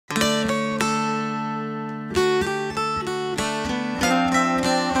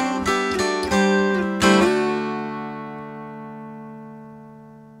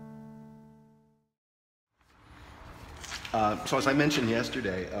So as I mentioned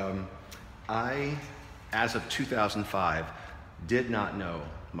yesterday, I, as of 2005, did not know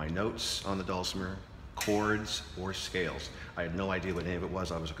my notes on the dulcimer, chords, or scales. I had no idea what any of it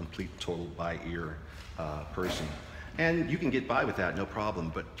was. I was a complete, total by-ear person. And you can get by with that, no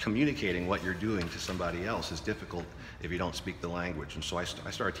problem, but communicating what you're doing to somebody else is difficult if you don't speak the language. And so I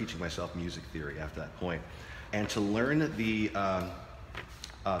started teaching myself music theory after that point. And to learn the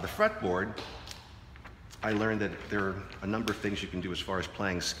fretboard, I learned that there are a number of things you can do as far as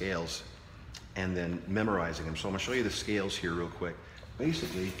playing scales and then memorizing them. So I'm going to show you the scales here real quick.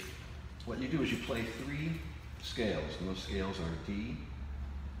 Basically, what you do is you play 3 scales, and those scales are D,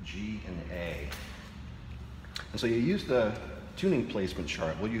 G, and A. And so you use the tuning placement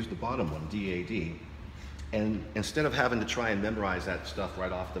chart. We'll use the bottom one, D, A, D. And instead of having to try and memorize that stuff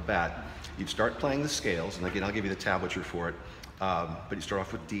right off the bat, you'd start playing the scales, and again, I'll give you the tablature for it, but you start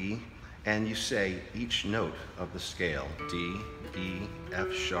off with D, and you say each note of the scale, D, E,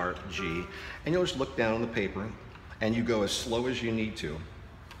 F sharp, G, and you'll just look down on the paper, and you go as slow as you need to,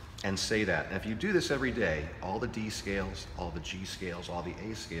 and say that. And if you do this every day, all the D scales, all the G scales, all the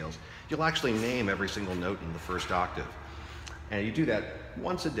A scales, you'll actually name every single note in the first octave. And you do that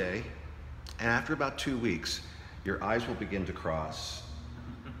once a day, and after about 2 weeks, your eyes will begin to cross,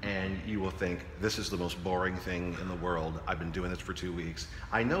 and you will think, this is the most boring thing in the world. I've been doing this for 2 weeks.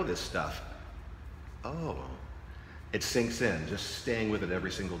 I know this stuff. Oh, it sinks in, just staying with it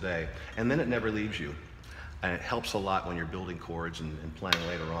every single day. And then it never leaves you. And it helps a lot when you're building chords and playing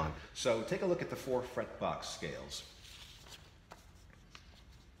later on. So take a look at the 4 fretbox scales.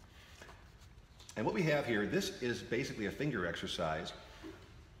 And what we have here, this is basically a finger exercise,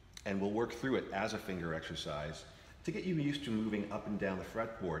 and we'll work through it as a finger exercise to get you used to moving up and down the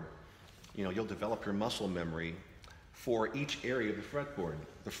fretboard. You know, you'll develop your muscle memory for each area of the fretboard.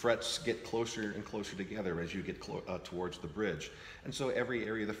 The frets get closer and closer together as you get towards the bridge. And so every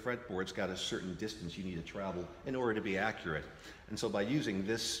area of the fretboard's got a certain distance you need to travel in order to be accurate. And so by using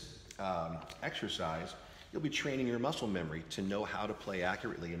this exercise, you'll be training your muscle memory to know how to play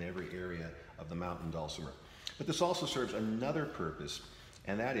accurately in every area of the mountain dulcimer. But this also serves another purpose,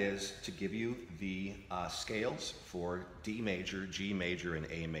 and that is to give you the scales for D major, G major, and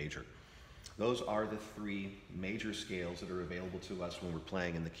A major. Those are the 3 major scales that are available to us when we're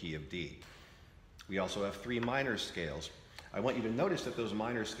playing in the key of D. We also have 3 minor scales. I want you to notice that those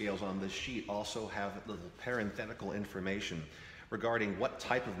minor scales on this sheet also have little parenthetical information regarding what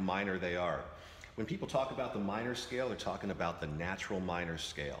type of minor they are. When people talk about the minor scale, they're talking about the natural minor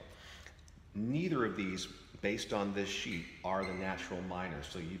scale. Neither of these, based on this sheet, are the natural minors,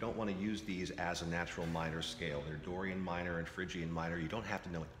 so you don't want to use these as a natural minor scale. They're Dorian minor and Phrygian minor. You don't have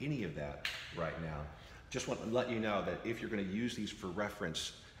to know any of that right now. Just want to let you know that if you're going to use these for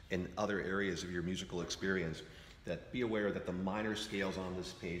reference in other areas of your musical experience, that be aware that the minor scales on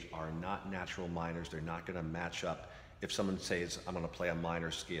this page are not natural minors. They're not going to match up. If someone says, I'm going to play a minor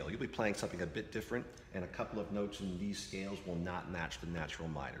scale, you'll be playing something a bit different, and a couple of notes in these scales will not match the natural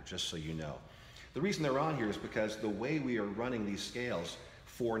minor, just so you know. The reason they're on here is because the way we are running these scales,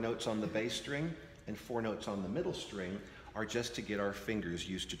 4 notes on the bass string and 4 notes on the middle string, are just to get our fingers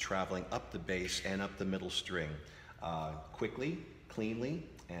used to traveling up the bass and up the middle string quickly, cleanly,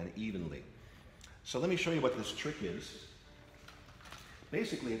 and evenly. So let me show you what this trick is.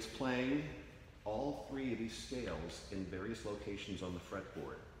 Basically, it's playing all 3 of these scales in various locations on the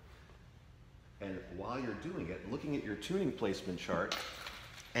fretboard. And while you're doing it, looking at your tuning placement chart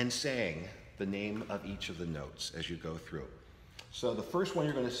and saying the name of each of the notes as you go through. So the first one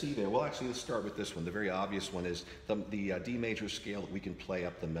you're going to see there, well actually let's start with this one. The very obvious one is the D major scale that we can play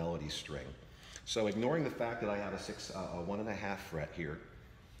up the melody string. So ignoring the fact that I have a 1.5 fret here,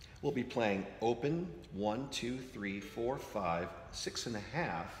 we'll be playing open 1, 2, 3, 4, 5,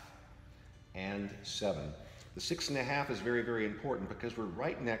 6.5, and 7. The 6.5 is very, very important because we're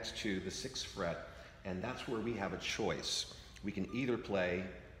right next to the 6th fret, and that's where we have a choice. We can either play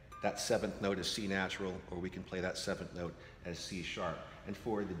that 7th note as C natural, or we can play that 7th note as C sharp. And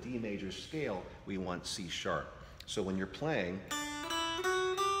for the D major scale, we want C sharp. So when you're playing,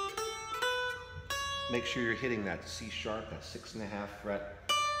 make sure you're hitting that C sharp, that 6.5 fret,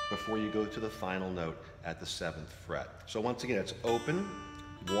 before you go to the final note at the 7th fret. So once again, it's open,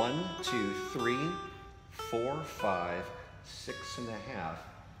 1, 2, 3, 4, 5, 6.5,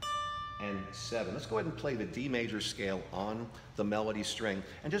 and 7. Let's go ahead and play the D major scale on the melody string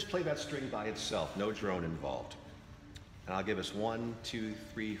and just play that string by itself, no drone involved. And I'll give us 1, 2,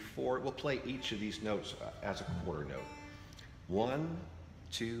 3, 4. We'll play each of these notes as a quarter note. 1,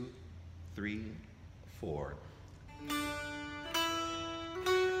 2, 3, 4.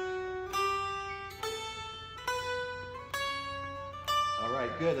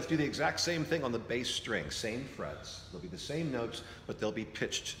 right, good. Let's do the exact same thing on the bass string. Same frets. They'll be the same notes, but they'll be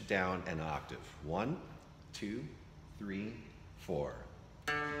pitched down an octave. 1, 2, 3, 4.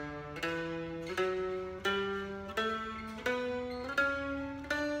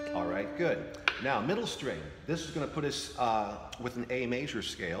 All right, good. Now, middle string. This is going to put us with an A major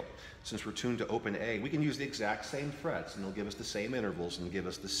scale. Since we're tuned to open A, we can use the exact same frets, and they'll give us the same intervals and give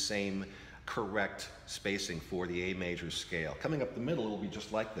us the same correct spacing for the A major scale. Coming up the middle, it'll be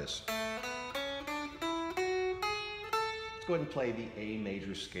just like this. Let's go ahead and play the A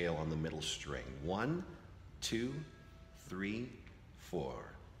major scale on the middle string. 1, 2, 3, 4.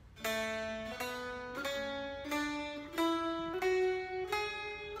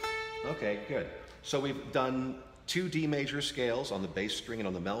 Okay, good. So we've done 2 D major scales on the bass string and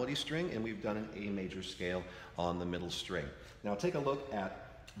on the melody string, and we've done an A major scale on the middle string. Now take a look at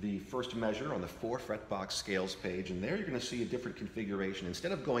the first measure on the 4 fretbox scales page, and there you're going to see a different configuration.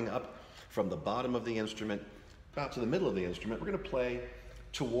 Instead of going up from the bottom of the instrument about to the middle of the instrument, we're going to play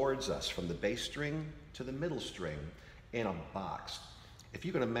towards us from the bass string to the middle string in a box. If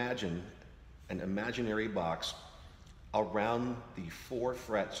you can imagine an imaginary box around the 4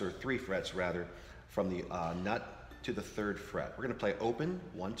 frets, or 3 frets rather, from the nut to the 3rd fret. We're going to play open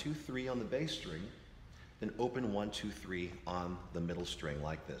 1, 2, 3 on the bass string, then open 1, 2, 3 on the middle string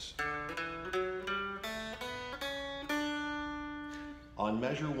like this. On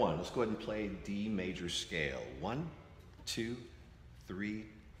measure 1, let's go ahead and play D major scale. 1, 2, 3,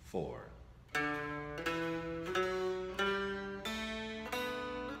 4.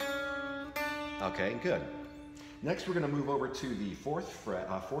 Okay, good. Next, we're going to move over to the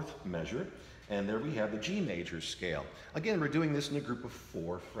 4th measure, and there we have the G major scale. Again, we're doing this in a group of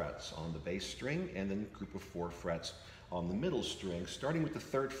 4 frets on the bass string, and then a group of 4 frets on the middle string. Starting with the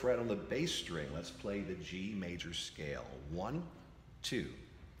 3rd fret on the bass string, let's play the G major scale. 1, 2,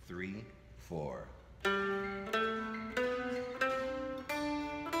 3, 4.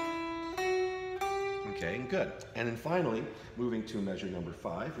 Okay, good. And then finally, moving to measure number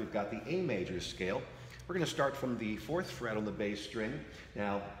 5, we've got the A major scale. We're going to start from the 4th fret on the bass string.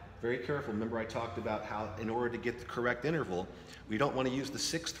 Now, very careful. Remember I talked about how in order to get the correct interval, we don't want to use the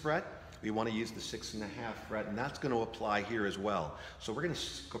 6th fret. We want to use the 6.5 fret, and that's going to apply here as well. So we're going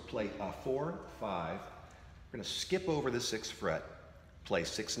to play 4, 5. We're going to skip over the 6th fret, play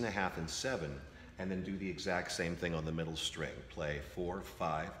 6.5 and 7, and then do the exact same thing on the middle string. Play 4,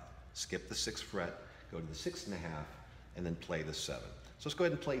 5, skip the 6th fret, go to the 6.5, and then play the 7. So let's go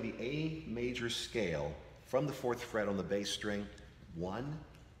ahead and play the A major scale from the 4th fret on the bass string. 1,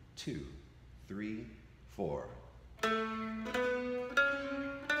 2, 3, 4.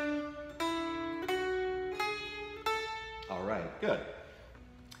 All right, good.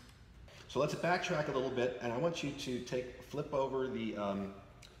 So let's backtrack a little bit, and I want you to flip over the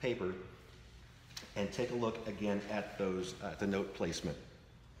paper and take a look again at the note placement.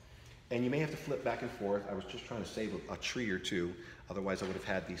 And you may have to flip back and forth. I was just trying to save a tree or two, otherwise I would have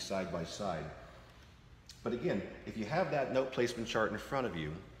had these side by side. But again, if you have that note placement chart in front of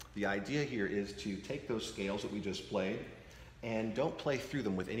you, the idea here is to take those scales that we just played and don't play through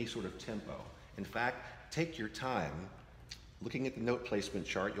them with any sort of tempo. In fact, take your time. Looking at the note placement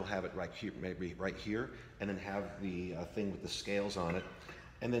chart, you'll have it right here, maybe right here, and then have the thing with the scales on it,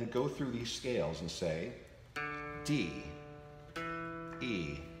 and then go through these scales and say D,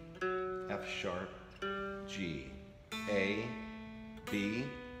 E, F sharp, G, A, B,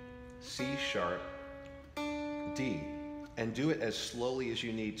 C sharp, D, and do it as slowly as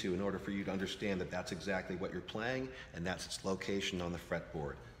you need to in order for you to understand that that's exactly what you're playing and that's its location on the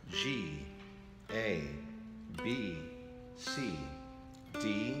fretboard. G, A, B, C,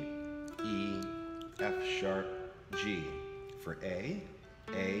 D, E, F sharp, G. For A,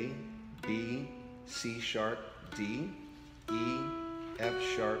 B, C sharp, D, E, F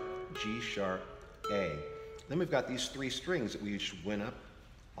sharp, G sharp, A. Then we've got these 3 strings that we should win up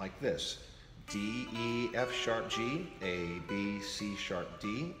like this. D, E, F sharp, G, A, B, C sharp,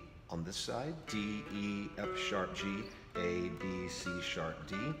 D. On this side, D, E, F sharp, G, A, B, C sharp,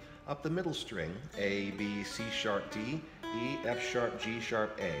 D. Up the middle string, A, B, C sharp, D, E, F sharp, G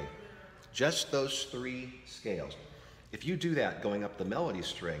sharp, A. Just those 3 scales. If you do that going up the melody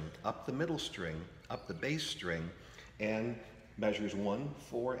string, up the middle string, up the bass string, and measures 1,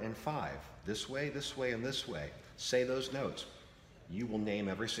 4, and 5, this way, and this way, say those notes. You will name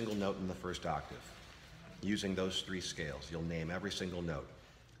every single note in the first octave. Using those 3 scales, you'll name every single note.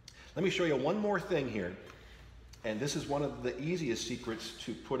 Let me show you one more thing here, and this is one of the easiest secrets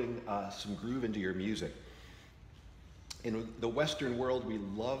to putting some groove into your music. In the Western world, we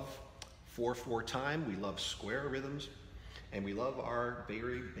love 4/4 time, we love square rhythms, And we love our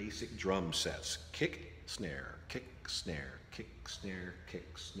very basic drum sets. Kick, snare, kick, snare, kick, snare,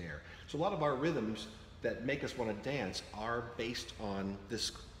 kick, snare. So a lot of our rhythms that make us want to dance are based on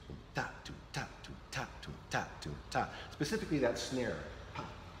this ta, toom, ta, toom, ta, toom, ta, toom, ta. Specifically that snare, pop,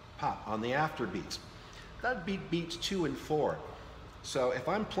 pop, on the after beats. That beat beats 2 and 4. So if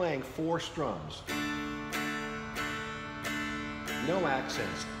I'm playing 4 strums, no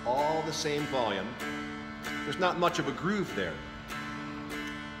accents, all the same volume, there's not much of a groove there.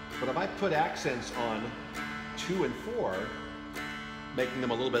 But if I put accents on 2 and 4, making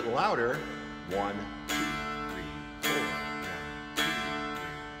them a little bit louder, 1, 2, 3, 4, 1, 2,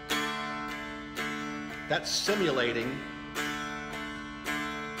 3. That's simulating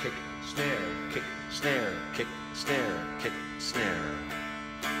kick, snare, kick, snare, kick, snare, kick, snare.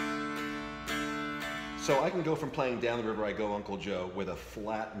 So I can go from playing Down the River I Go, Uncle Joe with a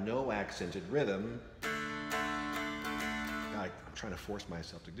flat, no accented rhythm. I'm trying to force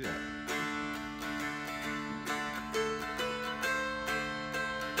myself to do that.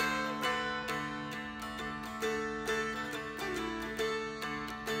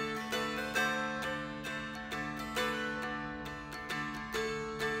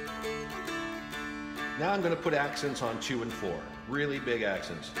 Now I'm going to put accents on 2 and 4, really big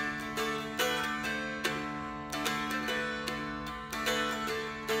accents.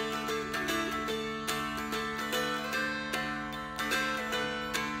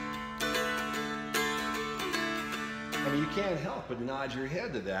 I mean, you can't help but nod your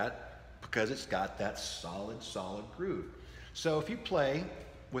head to that because it's got that solid groove. So if you play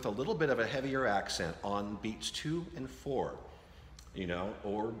with a little bit of a heavier accent on beats 2 and 4, you know,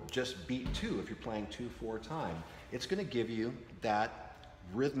 or just beat 2 if you're playing 2/4 time, it's going to give you that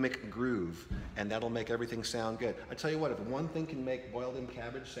rhythmic groove, and that'll make everything sound good. I tell you what, if one thing can make boiled-in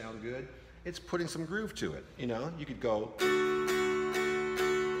cabbage sound good, it's putting some groove to it. You know, you could go